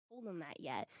told them that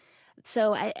yet.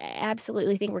 So I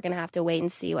absolutely think we're going to have to wait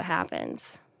and see what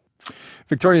happens.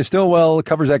 Victoria Stillwell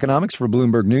covers economics for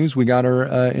Bloomberg News. We got her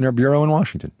in our bureau in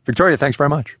Washington. Victoria, thanks very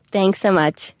much. Thanks so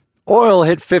much. Oil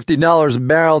hit $50 a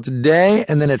barrel today,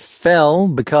 and then it fell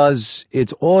because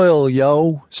it's oil,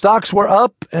 yo. Stocks were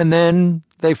up, and then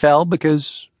they fell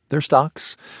because they're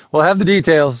stocks. We'll have the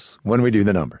details when we do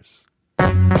the numbers.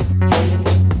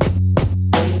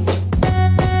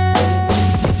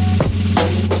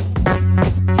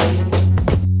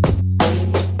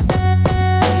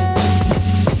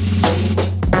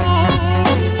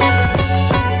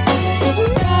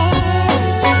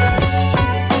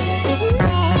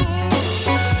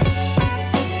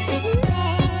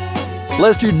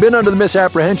 Lest you'd been under the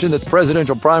misapprehension that the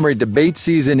presidential primary debate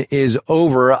season is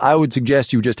over, I would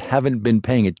suggest you just haven't been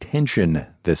paying attention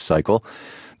this cycle.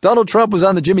 Donald Trump was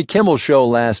on the Jimmy Kimmel Show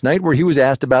last night where he was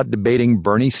asked about debating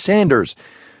Bernie Sanders.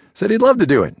 Said he'd love to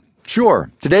do it.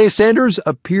 Sure, today Sanders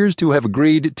appears to have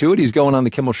agreed to it. He's going on the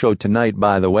Kimmel Show tonight,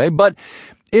 by the way. But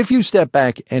if you step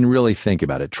back and really think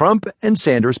about it, Trump and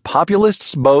Sanders,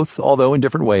 populists both, although in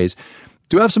different ways,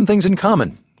 do have some things in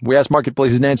common. We asked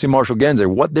Marketplace's Nancy Marshall-Genzer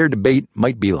what their debate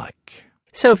might be like.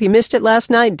 So if you missed it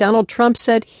last night, Donald Trump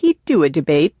said he'd do a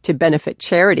debate to benefit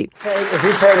charity. If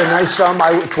you paid a nice sum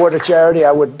toward a charity,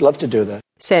 I would love to do that.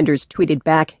 Sanders tweeted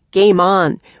back, "Game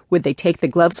on." Would they take the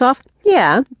gloves off?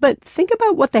 Yeah, but think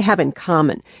about what they have in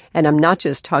common. And I'm not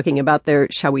just talking about their,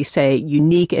 shall we say,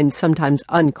 unique and sometimes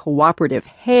uncooperative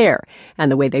hair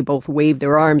and the way they both wave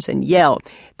their arms and yell.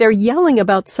 They're yelling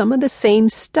about some of the same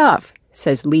stuff,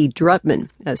 says Lee Drutman,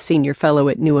 a senior fellow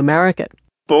at New America.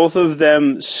 Both of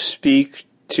them speak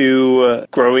to a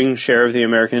growing share of the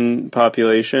American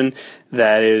population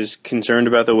that is concerned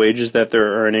about the wages that they're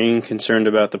earning, concerned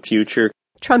about the future.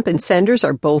 Trump and Sanders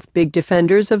are both big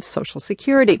defenders of Social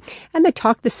Security, and they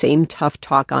talk the same tough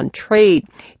talk on trade.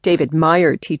 David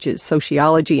Meyer teaches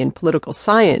sociology and political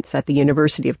science at the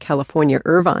University of California,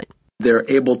 Irvine. They're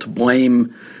able to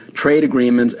blame trade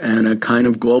agreements and a kind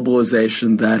of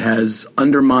globalization that has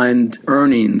undermined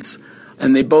earnings,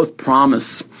 and they both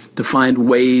promise to find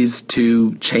ways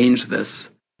to change this.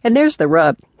 And there's the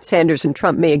rub. Sanders and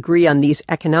Trump may agree on these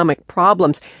economic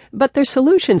problems, but their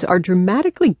solutions are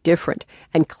dramatically different,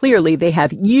 and clearly they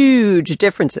have huge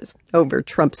differences over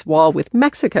Trump's wall with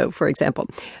Mexico, for example.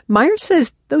 Meyer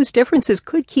says those differences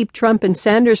could keep Trump and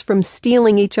Sanders from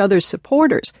stealing each other's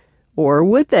supporters. Or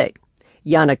would they?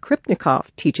 Yana Kripnikov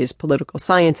teaches political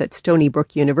science at Stony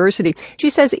Brook University. She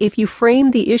says if you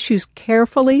frame the issues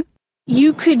carefully,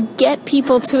 you could get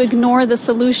people to ignore the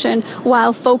solution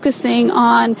while focusing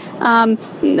on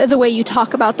the way you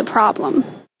talk about the problem.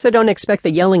 So don't expect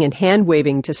the yelling and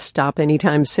hand-waving to stop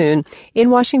anytime soon. In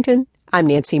Washington, I'm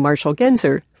Nancy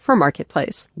Marshall-Genzer for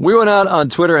Marketplace. We went out on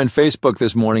Twitter and Facebook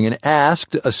this morning and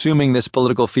asked, assuming this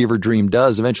political fever dream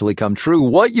does eventually come true,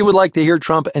 what you would like to hear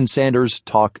Trump and Sanders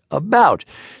talk about.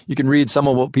 You can read some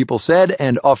of what people said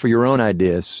and offer your own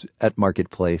ideas at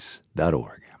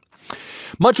marketplace.org.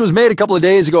 Much was made a couple of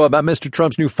days ago about Mr.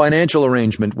 Trump's new financial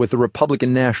arrangement with the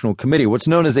Republican National Committee, what's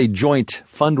known as a joint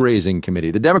fundraising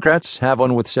committee. The Democrats have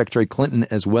one with Secretary Clinton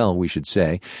as well, we should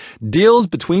say. Deals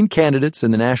between candidates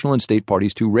and the national and state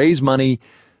parties to raise money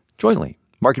jointly.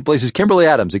 Marketplace's Kimberly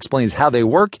Adams explains how they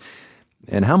work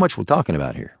and how much we're talking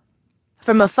about here.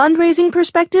 From a fundraising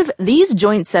perspective, these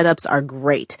joint setups are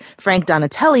great. Frank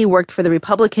Donatelli worked for the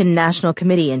Republican National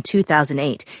Committee in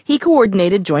 2008. He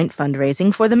coordinated joint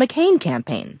fundraising for the McCain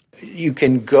campaign. You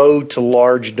can go to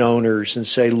large donors and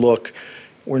say, look,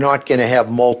 we're not going to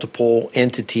have multiple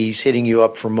entities hitting you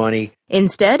up for money.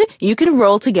 Instead, you can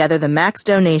roll together the max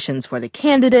donations for the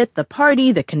candidate, the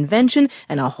party, the convention,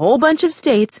 and a whole bunch of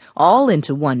states all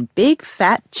into one big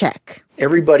fat check.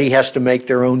 Everybody has to make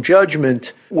their own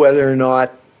judgment whether or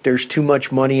not there's too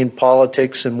much money in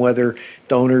politics and whether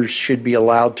donors should be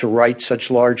allowed to write such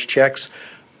large checks.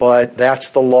 But that's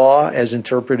the law as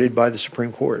interpreted by the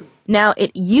Supreme Court. Now,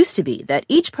 it used to be that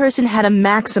each person had a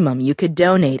maximum you could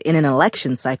donate in an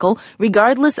election cycle,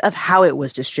 regardless of how it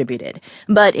was distributed.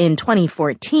 But in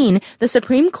 2014, the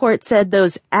Supreme Court said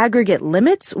those aggregate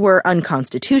limits were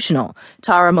unconstitutional.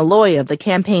 Tara Malloy of the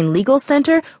Campaign Legal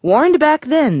Center warned back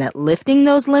then that lifting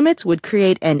those limits would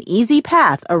create an easy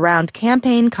path around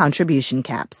campaign contribution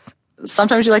caps.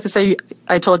 Sometimes you like to say,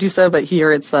 I told you so, but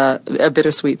here it's a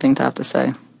bittersweet thing to have to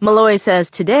say. Malloy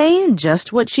says today,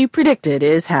 just what she predicted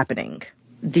is happening.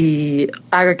 The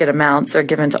aggregate amounts are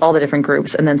given to all the different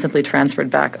groups and then simply transferred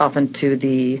back often to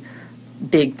the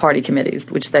big party committees,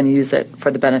 which then use it for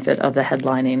the benefit of the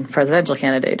headlining presidential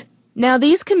candidate. Now,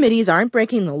 these committees aren't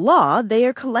breaking the law. They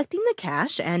are collecting the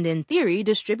cash and, in theory,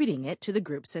 distributing it to the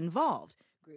groups involved.